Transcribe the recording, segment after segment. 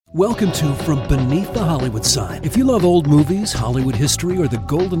Welcome to From Beneath the Hollywood Sign. If you love old movies, Hollywood history, or the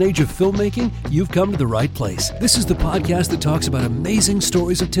golden age of filmmaking, you've come to the right place. This is the podcast that talks about amazing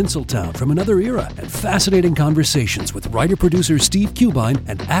stories of Tinseltown from another era and fascinating conversations with writer-producer Steve Cubine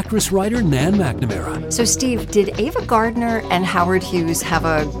and actress-writer Nan McNamara. So, Steve, did Ava Gardner and Howard Hughes have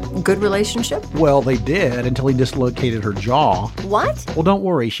a good relationship? Well, they did until he dislocated her jaw. What? Well, don't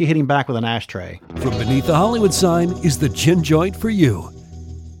worry. She hit him back with an ashtray. From Beneath the Hollywood Sign is the gin joint for you.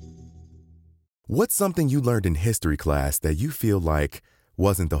 What's something you learned in history class that you feel like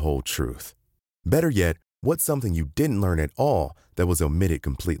wasn't the whole truth? Better yet, what's something you didn't learn at all that was omitted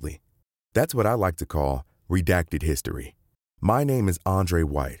completely? That's what I like to call redacted history. My name is Andre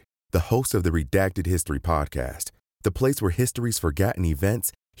White, the host of the Redacted History Podcast, the place where history's forgotten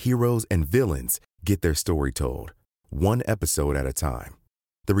events, heroes, and villains get their story told, one episode at a time.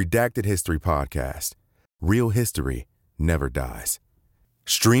 The Redacted History Podcast. Real history never dies.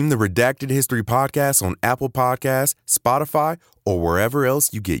 Stream the Redacted History Podcast on Apple Podcasts, Spotify, or wherever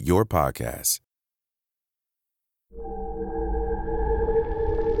else you get your podcasts.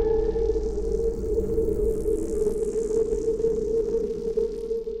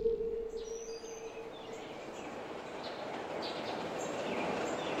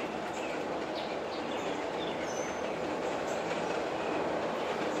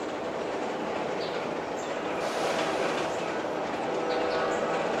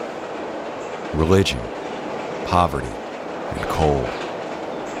 Religion, poverty, and cold.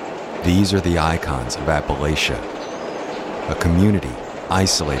 These are the icons of Appalachia, a community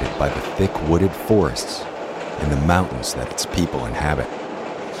isolated by the thick wooded forests and the mountains that its people inhabit.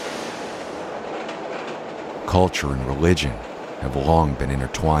 Culture and religion have long been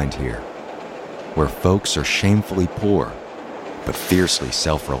intertwined here, where folks are shamefully poor but fiercely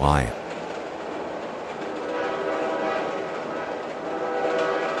self-reliant.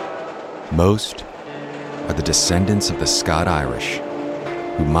 Most are the descendants of the Scot-Irish,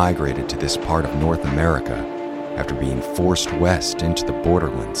 who migrated to this part of North America after being forced west into the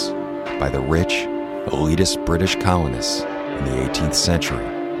borderlands by the rich, elitist British colonists in the 18th century.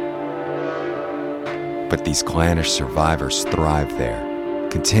 But these clannish survivors thrived there,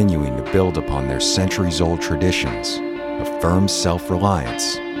 continuing to build upon their centuries-old traditions of firm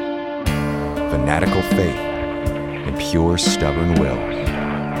self-reliance, fanatical faith, and pure stubborn will.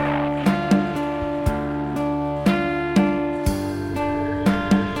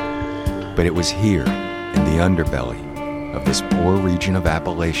 But it was here, in the underbelly of this poor region of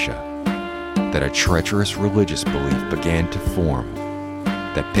Appalachia, that a treacherous religious belief began to form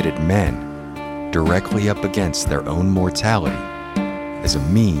that pitted men directly up against their own mortality as a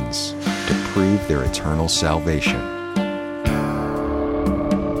means to prove their eternal salvation.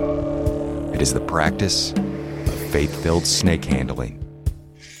 It is the practice of faith-filled snake handling,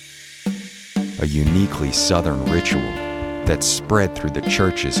 a uniquely Southern ritual that spread through the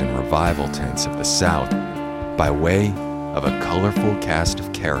churches and revival tents of the South by way of a colorful cast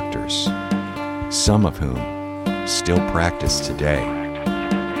of characters, some of whom still practice today.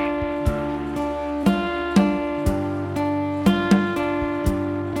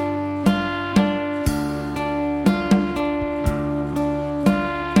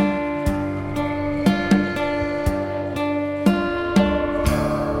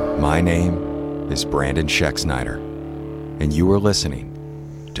 My name is Brandon Schexnayder, and you are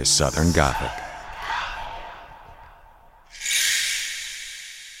listening to Southern Gothic.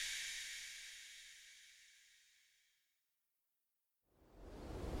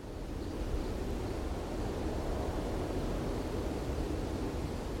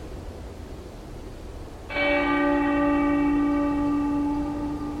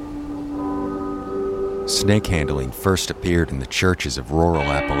 Snake handling first appeared in the churches of rural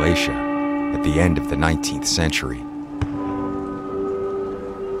Appalachia at the end of the 19th century.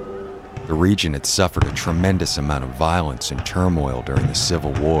 The region had suffered a tremendous amount of violence and turmoil during the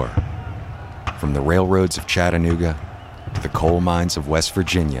Civil War. From the railroads of Chattanooga to the coal mines of West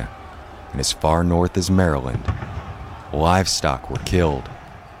Virginia and as far north as Maryland, livestock were killed,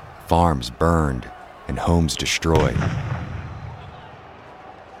 farms burned, and homes destroyed.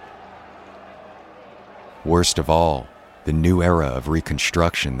 Worst of all, the new era of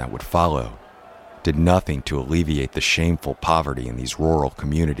Reconstruction that would follow did nothing to alleviate the shameful poverty in these rural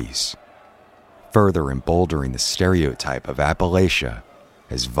communities, further emboldening the stereotype of Appalachia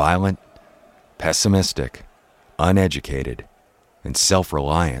as violent, pessimistic, uneducated, and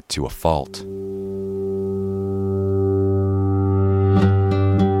self-reliant to a fault.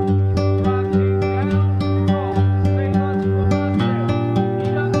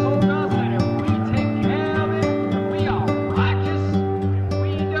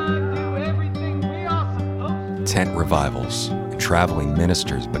 tent revivals and traveling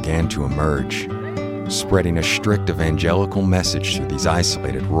ministers began to emerge, spreading a strict evangelical message through these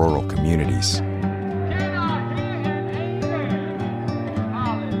isolated rural communities.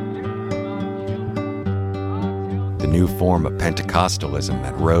 The new form of Pentecostalism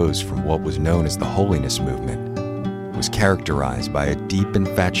that rose from what was known as the Holiness Movement was characterized by a deep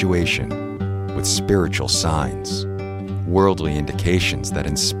infatuation with spiritual signs, worldly indications that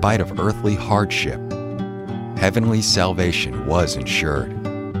in spite of earthly hardship, heavenly salvation was ensured,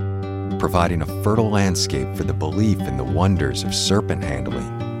 providing a fertile landscape for the belief in the wonders of serpent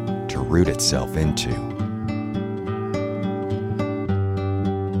handling to root itself into.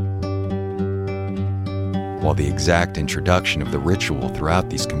 While the exact introduction of the ritual throughout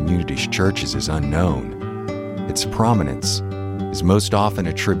these communities' churches is unknown, its prominence is most often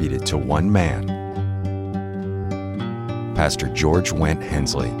attributed to one man, Pastor George Wendt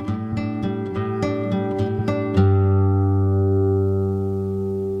Hensley.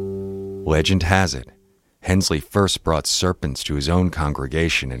 Legend has it, Hensley first brought serpents to his own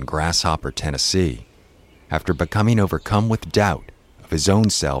congregation in Grasshopper, Tennessee, after becoming overcome with doubt of his own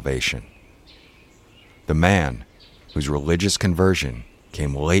salvation. The man, whose religious conversion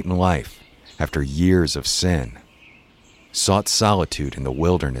came late in life after years of sin, sought solitude in the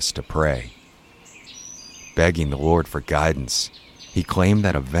wilderness to pray. Begging the Lord for guidance, he claimed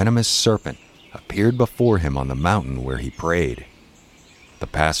that a venomous serpent appeared before him on the mountain where he prayed. The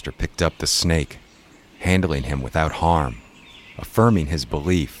pastor picked up the snake, handling him without harm, affirming his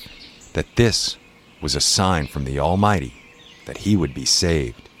belief that this was a sign from the Almighty that he would be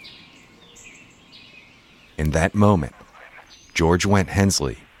saved. In that moment, George Wendt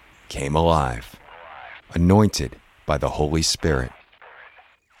Hensley came alive, anointed by the Holy Spirit.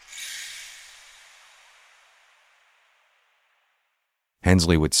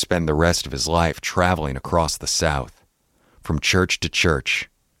 Hensley would spend the rest of his life traveling across the South, from church to church,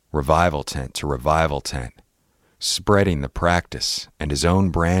 revival tent to revival tent, spreading the practice and his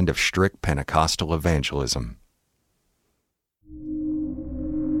own brand of strict Pentecostal evangelism.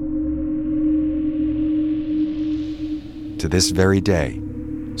 To this very day,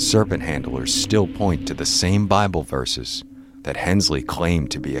 serpent handlers still point to the same Bible verses that Hensley claimed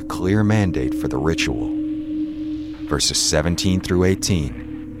to be a clear mandate for the ritual. Verses 17 through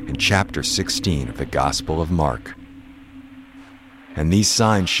 18 in chapter 16 of the Gospel of Mark. And these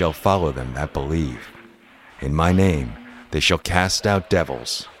signs shall follow them that believe. In my name they shall cast out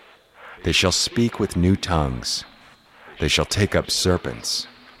devils. They shall speak with new tongues. They shall take up serpents.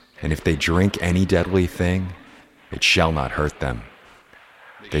 And if they drink any deadly thing, it shall not hurt them.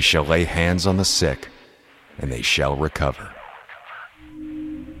 They shall lay hands on the sick, and they shall recover.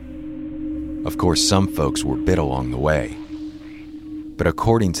 Of course, some folks were bit along the way. But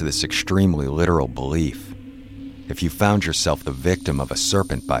according to this extremely literal belief, if you found yourself the victim of a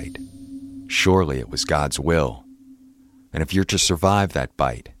serpent bite, surely it was God's will. And if you're to survive that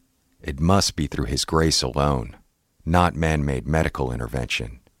bite, it must be through His grace alone, not man-made medical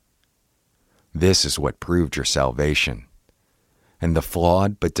intervention. This is what proved your salvation. And the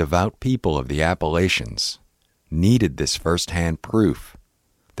flawed but devout people of the Appalachians needed this first-hand proof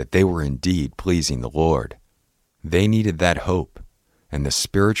that they were indeed pleasing the Lord. They needed that hope and the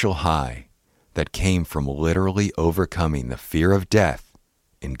spiritual high that came from literally overcoming the fear of death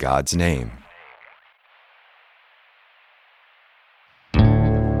in God's name.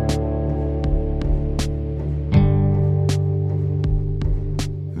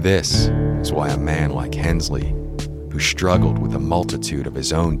 This is why a man like Hensley, who struggled with a multitude of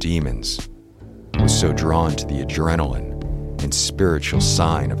his own demons, was so drawn to the adrenaline and spiritual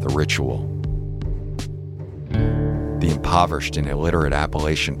sign of the ritual. The impoverished and illiterate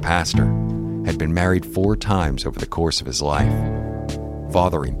Appalachian pastor had been married 4 times over the course of his life,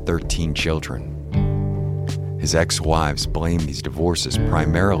 fathering 13 children. His ex-wives blamed these divorces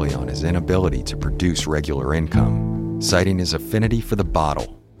primarily on his inability to produce regular income, citing his affinity for the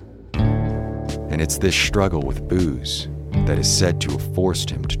bottle. And it's this struggle with booze that is said to have forced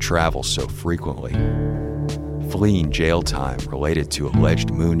him to travel so frequently, fleeing jail time related to alleged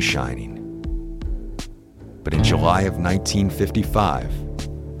moonshining. But in July of 1955,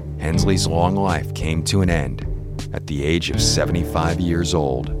 Hensley's long life came to an end at the age of 75 years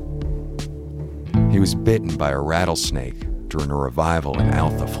old. He was bitten by a rattlesnake during a revival in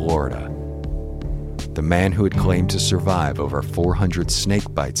Alpha, Florida. The man who had claimed to survive over 400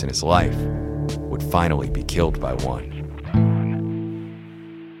 snake bites in his life would finally be killed by one.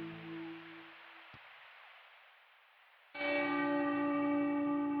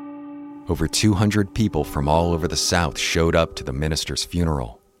 Over 200 people from all over the South showed up to the minister's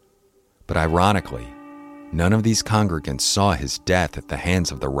funeral. But ironically, None of these congregants saw his death at the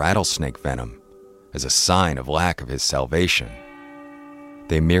hands of the rattlesnake venom as a sign of lack of his salvation.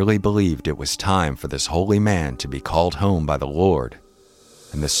 They merely believed it was time for this holy man to be called home by the Lord,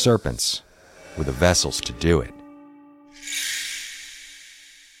 and the serpents were the vessels to do it.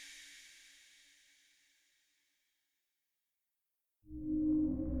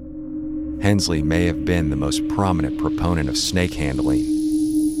 Hensley may have been the most prominent proponent of snake handling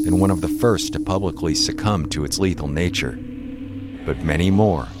and one of the first to publicly succumb to its lethal nature, but many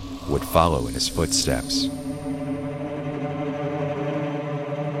more would follow in his footsteps.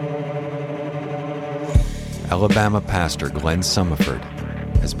 Alabama pastor Glenn Summerford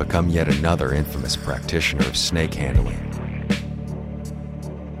has become yet another infamous practitioner of snake handling.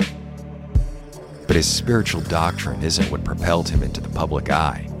 But his spiritual doctrine isn't what propelled him into the public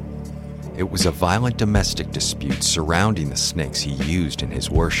eye. It was a violent domestic dispute surrounding the snakes he used in his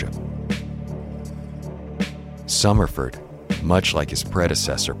worship. Summerford, much like his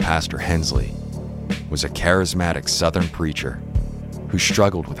predecessor, Pastor Hensley, was a charismatic Southern preacher who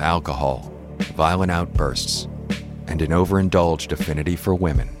struggled with alcohol, violent outbursts, and an overindulged affinity for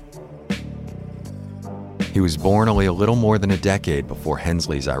women. He was born only a little more than a decade before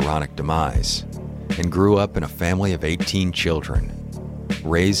Hensley's ironic demise and grew up in a family of 18 children,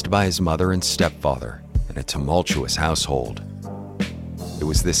 raised by his mother and stepfather in a tumultuous household. It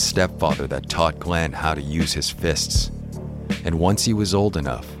was this stepfather that taught Glenn how to use his fists, and once he was old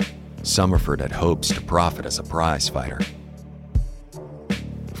enough, Summerford had hopes to profit as a prize fighter.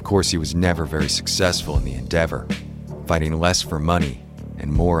 Of course, he was never very successful in the endeavor, fighting less for money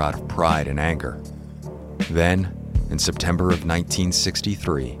and more out of pride and anger. Then, in September of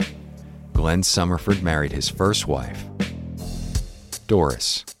 1963, Glenn Summerford married his first wife,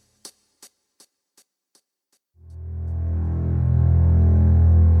 Doris.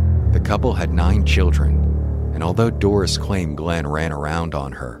 The couple had 9 children, and although Doris claimed Glenn ran around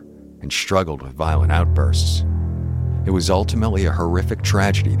on her and struggled with violent outbursts, it was ultimately a horrific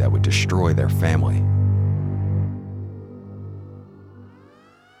tragedy that would destroy their family.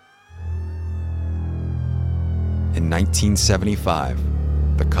 In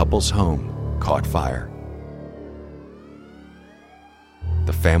 1975, the couple's home caught fire.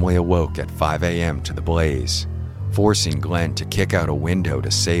 The family awoke at 5 a.m. to the blaze, forcing Glenn to kick out a window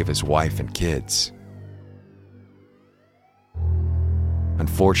to save his wife and kids.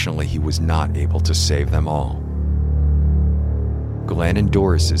 Unfortunately, he was not able to save them all. Glenn and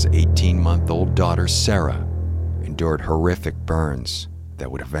Doris's 18-month-old daughter, Sarah, endured horrific burns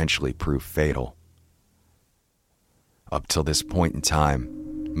that would eventually prove fatal. Up till this point in time,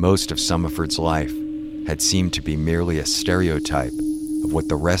 most of Summerford's life had seemed to be merely a stereotype of what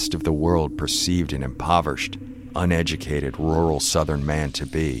the rest of the world perceived an impoverished, uneducated, rural Southern man to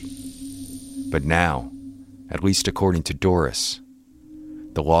be. But now, at least according to Doris,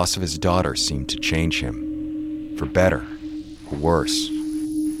 the loss of his daughter seemed to change him, for better or worse.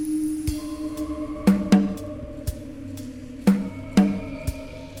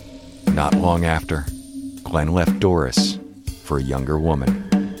 Not long after, Glenn left Doris for a younger woman.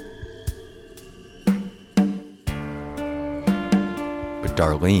 But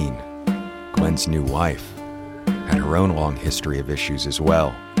Darlene, Glenn's new wife, had her own long history of issues as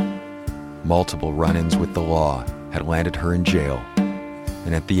well. Multiple run-ins with the law had landed her in jail,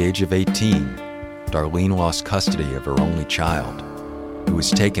 and at the age of 18, Darlene lost custody of her only child, who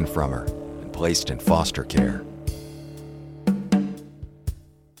was taken from her and placed in foster care.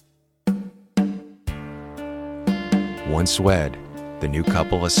 Once wed, the new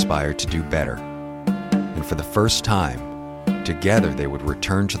couple aspired to do better, and for the first time, together they would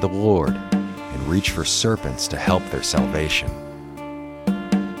return to the Lord and reach for serpents to help their salvation.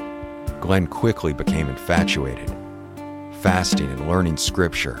 Glenn quickly became infatuated, fasting and learning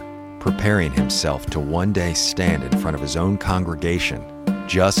scripture, preparing himself to one day stand in front of his own congregation,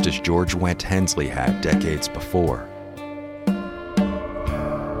 just as George Wendt Hensley had decades before.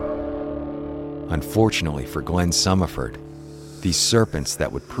 Unfortunately for Glenn Summerford, these serpents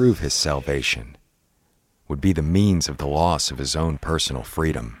that would prove his salvation would be the means of the loss of his own personal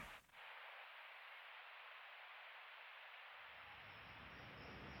freedom.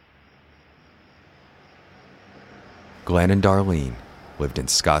 Glenn and Darlene lived in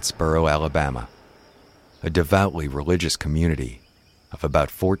Scottsboro, Alabama, a devoutly religious community of about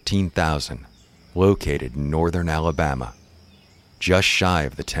 14,000 located in northern Alabama, just shy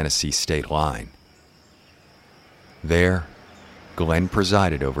of the Tennessee state line. There, Glenn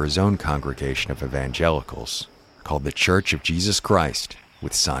presided over his own congregation of evangelicals called the Church of Jesus Christ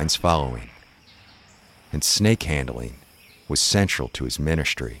with Signs Following, and snake handling was central to his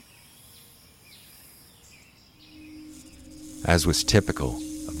ministry. As was typical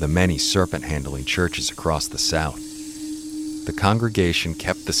of the many serpent-handling churches across the South, the congregation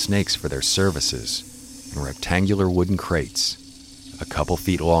kept the snakes for their services in rectangular wooden crates, a couple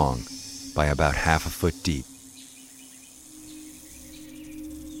feet long by about half a foot deep.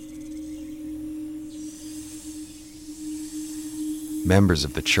 Members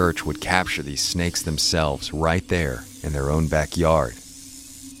of the church would capture these snakes themselves right there in their own backyard.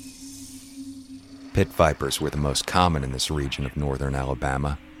 Pit vipers were the most common in this region of northern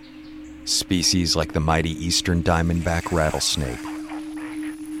Alabama, species like the mighty eastern diamondback rattlesnake,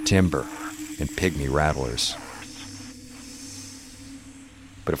 timber, and pygmy rattlers.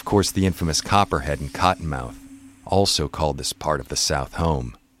 But of course the infamous copperhead and cottonmouth also called this part of the South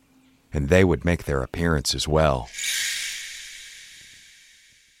home, and they would make their appearance as well.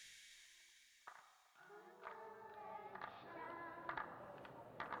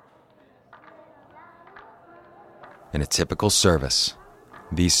 In a typical service,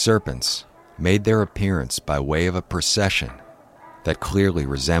 these serpents made their appearance by way of a procession that clearly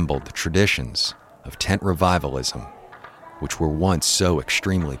resembled the traditions of tent revivalism, which were once so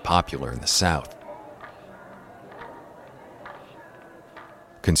extremely popular in the South.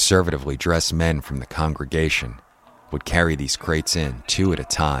 Conservatively dressed men from the congregation would carry these crates in 2 at a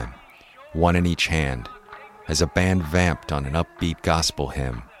time, 1 in each hand, as a band vamped on an upbeat gospel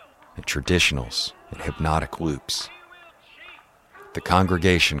hymn and traditionals and hypnotic loops. The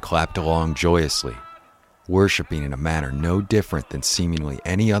congregation clapped along joyously, worshiping in a manner no different than seemingly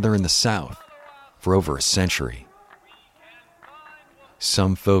any other in the South for over a century.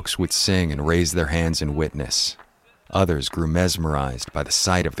 Some folks would sing and raise their hands in witness. Others grew mesmerized by the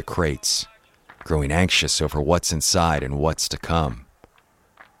sight of the crates, growing anxious over what's inside and what's to come.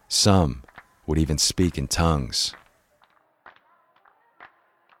 Some would even speak in tongues.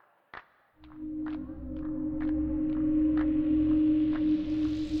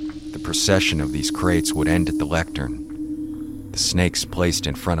 The procession of these crates would end at the lectern, the snakes placed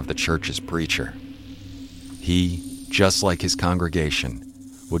in front of the church's preacher. He, just like his congregation,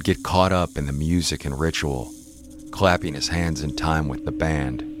 would get caught up in the music and ritual, clapping his hands in time with the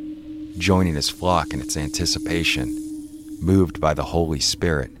band, joining his flock in its anticipation, moved by the Holy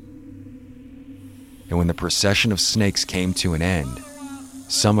Spirit. And when the procession of snakes came to an end,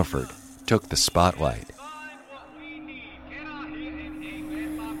 Summerford took the spotlight.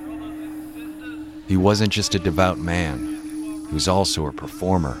 He wasn't just a devout man, he was also a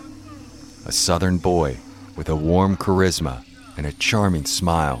performer, a Southern boy with a warm charisma and a charming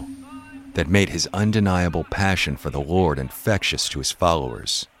smile that made his undeniable passion for the Lord infectious to his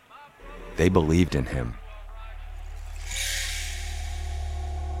followers. They believed in him.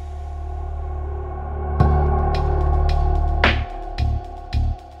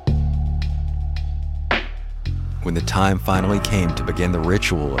 When the time finally came to begin the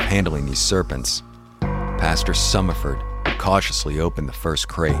ritual of handling these serpents, Pastor Summerford would cautiously open the first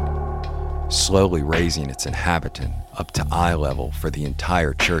crate, slowly raising its inhabitant up to eye level for the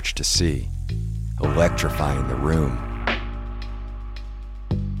entire church to see, electrifying the room.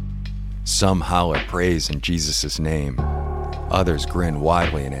 Some hollered praise in Jesus' name. Others grinned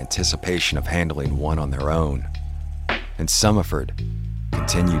widely in anticipation of handling one on their own. And Summerford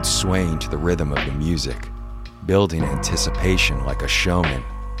continued swaying to the rhythm of the music, building anticipation like a showman,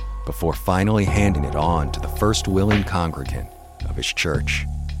 before finally handing it on to the first willing congregant of his church.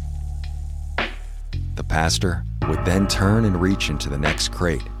 The pastor would then turn and reach into the next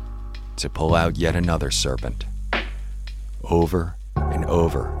crate to pull out yet another serpent. Over and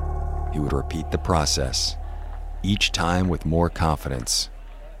over, he would repeat the process, each time with more confidence,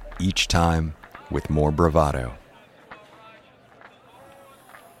 each time with more bravado.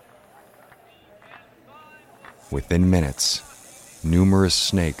 Within minutes, numerous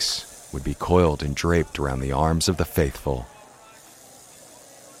snakes would be coiled and draped around the arms of the faithful.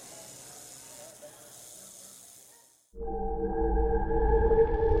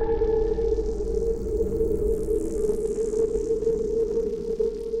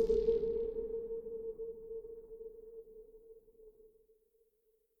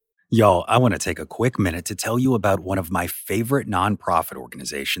 Y'all, I want to take a quick minute to tell you about one of my favorite nonprofit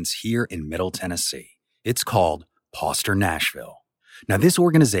organizations here in Middle Tennessee. It's called Poster Nashville. Now, this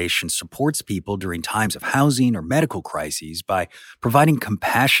organization supports people during times of housing or medical crises by providing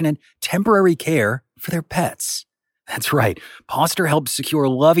compassionate, temporary care for their pets. That's right, Poster helps secure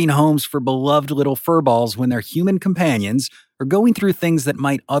loving homes for beloved little furballs when their human companions are going through things that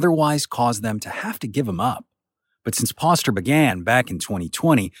might otherwise cause them to have to give them up. But since Poster began back in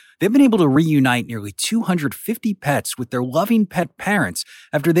 2020, they've been able to reunite nearly 250 pets with their loving pet parents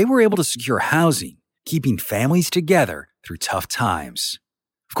after they were able to secure housing, keeping families together through tough times.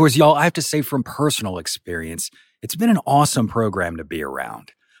 Of course, y'all, I have to say from personal experience, it's been an awesome program to be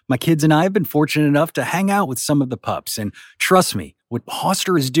around. My kids and I have been fortunate enough to hang out with some of the pups, and trust me, what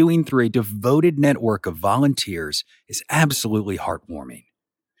Pauster is doing through a devoted network of volunteers is absolutely heartwarming.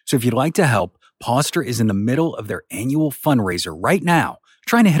 So if you'd like to help, Pauster is in the middle of their annual fundraiser right now,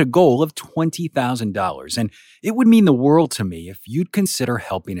 trying to hit a goal of $20,000, and it would mean the world to me if you'd consider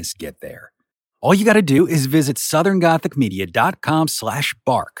helping us get there. All you got to do is visit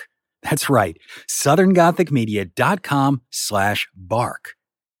southerngothicmedia.com/bark. That's right, southerngothicmedia.com/bark.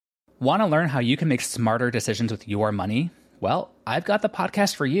 Want to learn how you can make smarter decisions with your money? Well, I've got the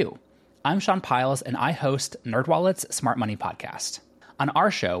podcast for you. I'm Sean Piles, and I host NerdWallet's Smart Money Podcast. On our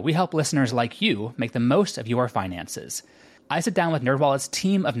show, we help listeners like you make the most of your finances. I sit down with NerdWallet's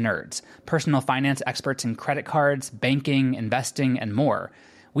team of nerds, personal finance experts in credit cards, banking, investing, and more.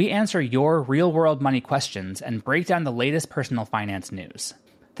 We answer your real-world money questions and break down the latest personal finance news.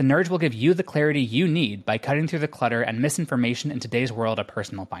 The nerds will give you the clarity you need by cutting through the clutter and misinformation in today's world of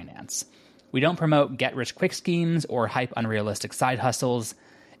personal finance. We don't promote get-rich-quick schemes or hype unrealistic side hustles.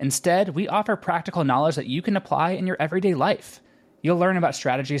 Instead, we offer practical knowledge that you can apply in your everyday life. You'll learn about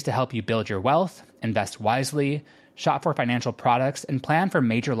strategies to help you build your wealth, invest wisely, shop for financial products, and plan for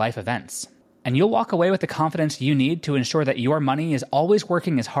major life events. And you'll walk away with the confidence you need to ensure that your money is always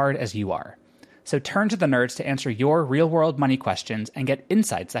working as hard as you are. So turn to the nerds to answer your real-world money questions and get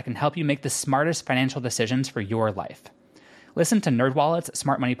insights that can help you make the smartest financial decisions for your life. Listen to NerdWallet's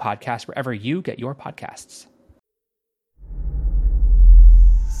Smart Money Podcast wherever you get your podcasts.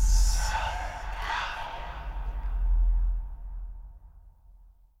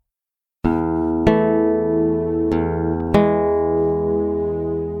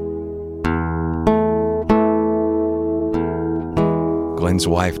 Glenn's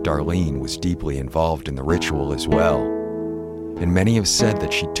wife, Darlene, was deeply involved in the ritual as well, and many have said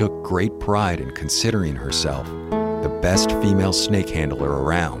that she took great pride in considering herself the best female snake handler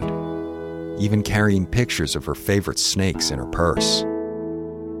around, even carrying pictures of her favorite snakes in her purse.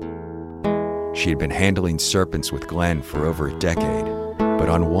 She had been handling serpents with Glenn for over a decade, but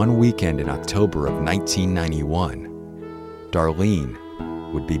on one weekend in October of 1991, Darlene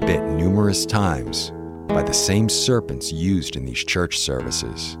would be bit numerous times by the same serpents used in these church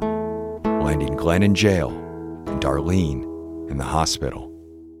services, landing Glenn in jail and Darlene in the hospital.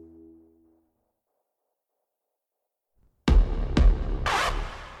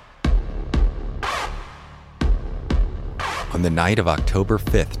 On the night of October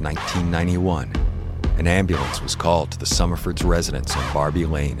 5th, 1991, an ambulance was called to the Summerfords' residence on Barbie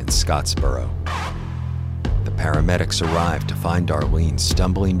Lane in Scottsboro. The paramedics arrived to find Darlene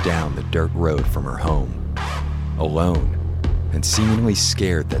stumbling down the dirt road from her home, alone, and seemingly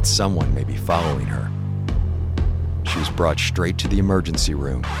scared that someone may be following her. She was brought straight to the emergency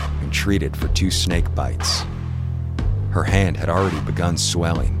room and treated for 2 snake bites. Her hand had already begun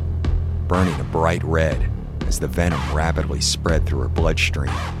swelling, burning a bright red as the venom rapidly spread through her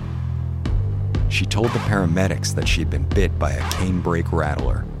bloodstream. She told the paramedics that she had been bit by a canebrake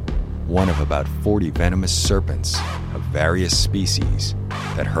rattler, one of about 40 venomous serpents of various species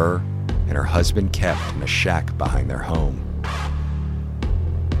that her and her husband kept in a shack behind their home.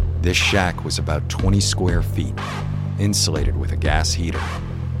 This shack was about 20 square feet, insulated with a gas heater.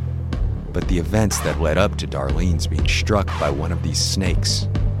 But the events that led up to Darlene's being struck by one of these snakes,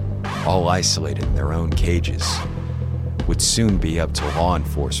 all isolated in their own cages, would soon be up to law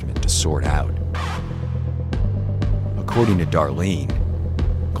enforcement to sort out. According to Darlene,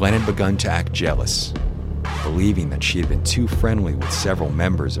 Glenn had begun to act jealous, believing that she had been too friendly with several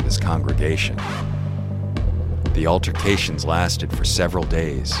members of his congregation. The altercations lasted for several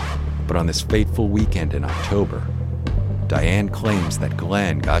days, but on this fateful weekend in October, Diane claims that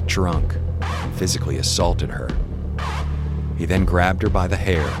Glenn got drunk and physically assaulted her. He then grabbed her by the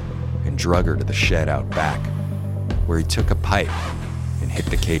hair and drug her to the shed out back, where he took a pipe and hit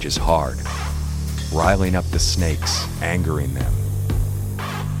the cages hard, riling up the snakes, angering them.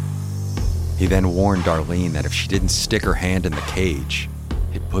 He then warned Darlene that if she didn't stick her hand in the cage,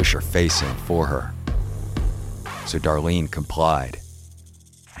 he'd push her face in for her. So Darlene complied,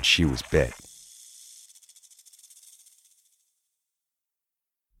 and she was bit.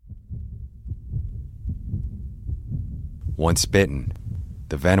 Once bitten,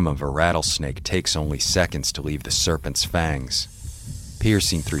 the venom of a rattlesnake takes only seconds to leave the serpent's fangs,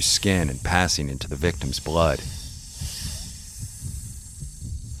 piercing through skin and passing into the victim's blood.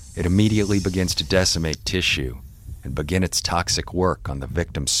 It immediately begins to decimate tissue and begin its toxic work on the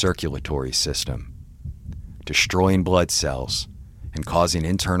victim's circulatory system, destroying blood cells and causing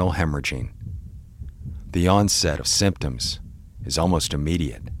internal hemorrhaging. The onset of symptoms is almost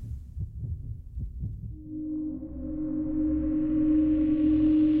immediate.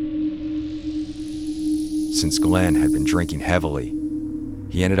 Since Glenn had been drinking heavily,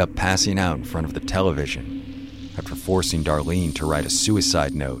 he ended up passing out in front of the television after forcing Darlene to write a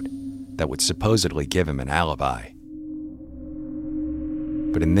suicide note that would supposedly give him an alibi.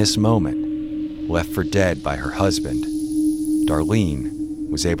 But in this moment, left for dead by her husband, Darlene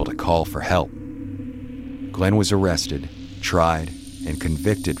was able to call for help. Glenn was arrested, tried, and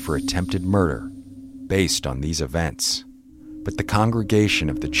convicted for attempted murder based on these events. But the congregation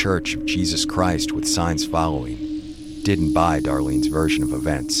of the Church of Jesus Christ with Signs Following didn't buy Darlene's version of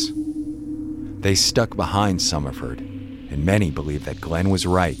events. They stuck behind Summerford, and many believe that Glenn was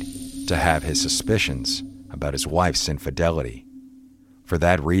right to have his suspicions about his wife's infidelity. For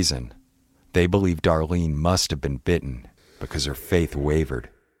that reason, they believe Darlene must have been bitten because her faith wavered.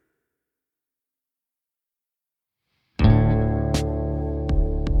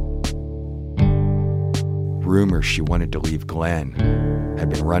 Rumors she wanted to leave Glenn had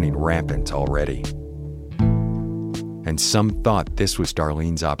been running rampant already. And some thought this was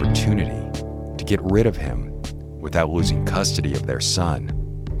Darlene's opportunity to get rid of him without losing custody of their son,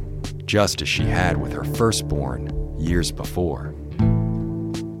 just as she had with her firstborn years before.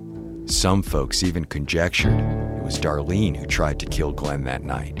 Some folks even conjectured it was Darlene who tried to kill Glenn that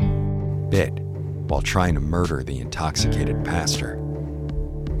night, bit while trying to murder the intoxicated pastor.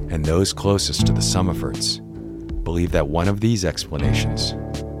 And those closest to the Summerfords believe that one of these explanations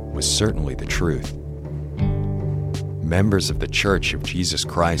was certainly the truth. Members of the Church of Jesus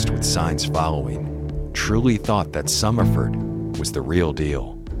Christ with Signs Following truly thought that Summerford was the real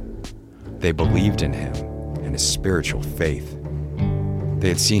deal. They believed in him and his spiritual faith. They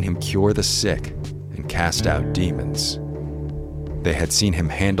had seen him cure the sick and cast out demons. They had seen him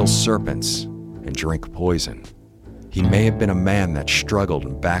handle serpents and drink poison. He may have been a man that struggled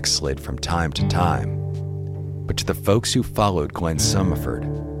and backslid from time to time, but to the folks who followed Glenn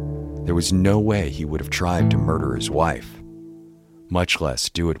Summerford, there was no way he would have tried to murder his wife, much less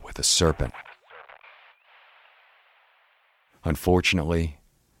do it with a serpent. Unfortunately,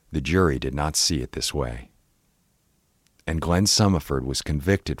 the jury did not see it this way. And Glenn Summerford was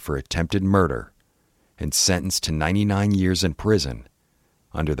convicted for attempted murder and sentenced to 99 years in prison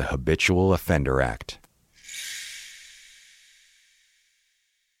under the Habitual Offender Act.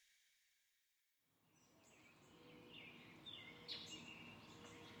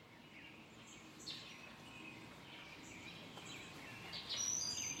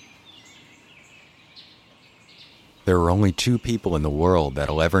 There are only two people in the world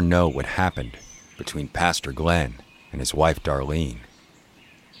that'll ever know what happened between Pastor Glenn and his wife Darlene.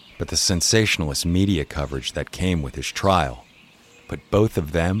 But the sensationalist media coverage that came with his trial put both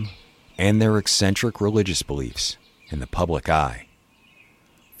of them and their eccentric religious beliefs in the public eye,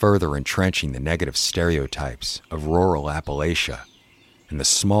 further entrenching the negative stereotypes of rural Appalachia and the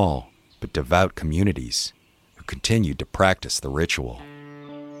small but devout communities who continued to practice the ritual.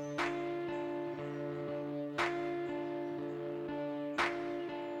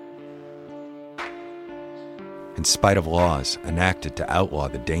 In spite of laws enacted to outlaw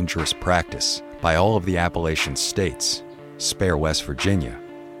the dangerous practice by all of the Appalachian states, spare West Virginia,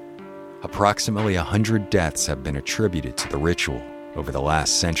 approximately 100 deaths have been attributed to the ritual over the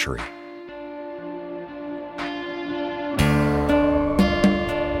last century.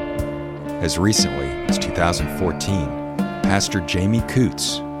 As recently as 2014, Pastor Jamie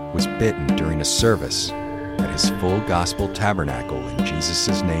Coots was bitten during a service at his Full Gospel Tabernacle in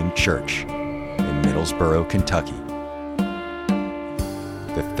Jesus' Name Church in Middlesboro, Kentucky.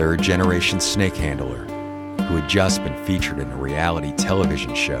 The third-generation snake handler, who had just been featured in a reality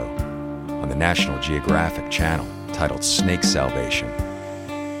television show on the National Geographic Channel titled Snake Salvation,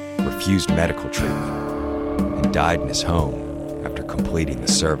 refused medical treatment and died in his home after completing the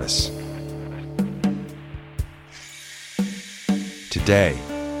service. Today,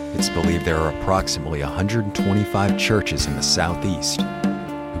 it's believed there are approximately 125 churches in the Southeast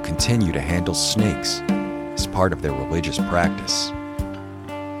who continue to handle snakes as part of their religious practice.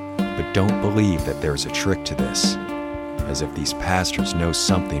 But don't believe that there's a trick to this, as if these pastors know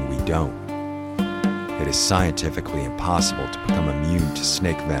something we don't. It is scientifically impossible to become immune to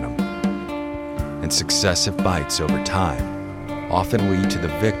snake venom, and successive bites over time often lead to the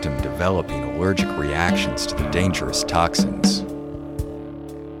victim developing allergic reactions to the dangerous toxins.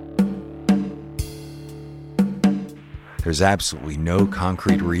 There's absolutely no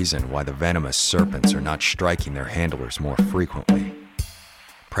concrete reason why the venomous serpents are not striking their handlers more frequently.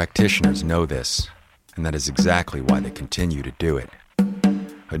 Practitioners know this, and that is exactly why they continue to do it.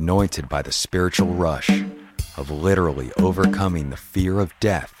 anointed by the spiritual rush of literally overcoming the fear of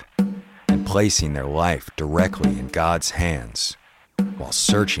death and placing their life directly in God's hands while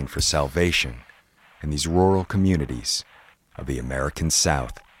searching for salvation in these rural communities of the American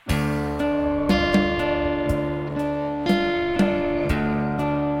South.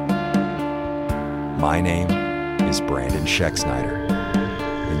 My name is Brandon Schexnayder,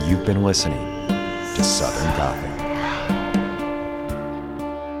 and you've been listening to Southern Gothic.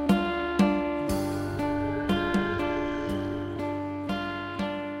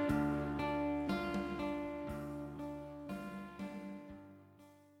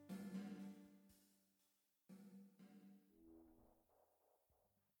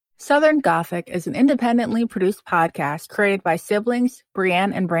 Southern Gothic is an independently produced podcast created by siblings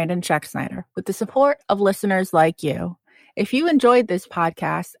Brianne and Brandon Schexnayder with the support of listeners like you. If you enjoyed this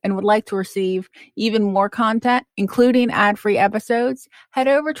podcast and would like to receive even more content, including ad-free episodes, head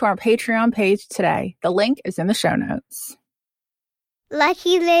over to our Patreon page today. The link is in the show notes.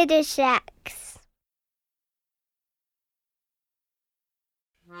 Lucky Little Shacks.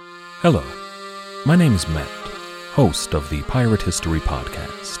 Hello, my name is Matt, host of the Pirate History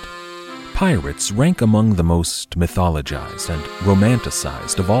Podcast. Pirates rank among the most mythologized and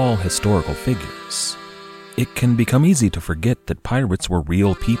romanticized of all historical figures. It can become easy to forget that pirates were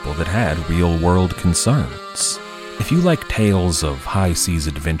real people that had real-world concerns. If you like tales of high-seas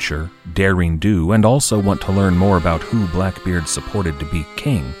adventure, daring do, and also want to learn more about who Blackbeard supported to be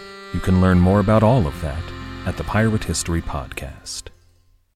king, you can learn more about all of that at the Pirate History Podcast.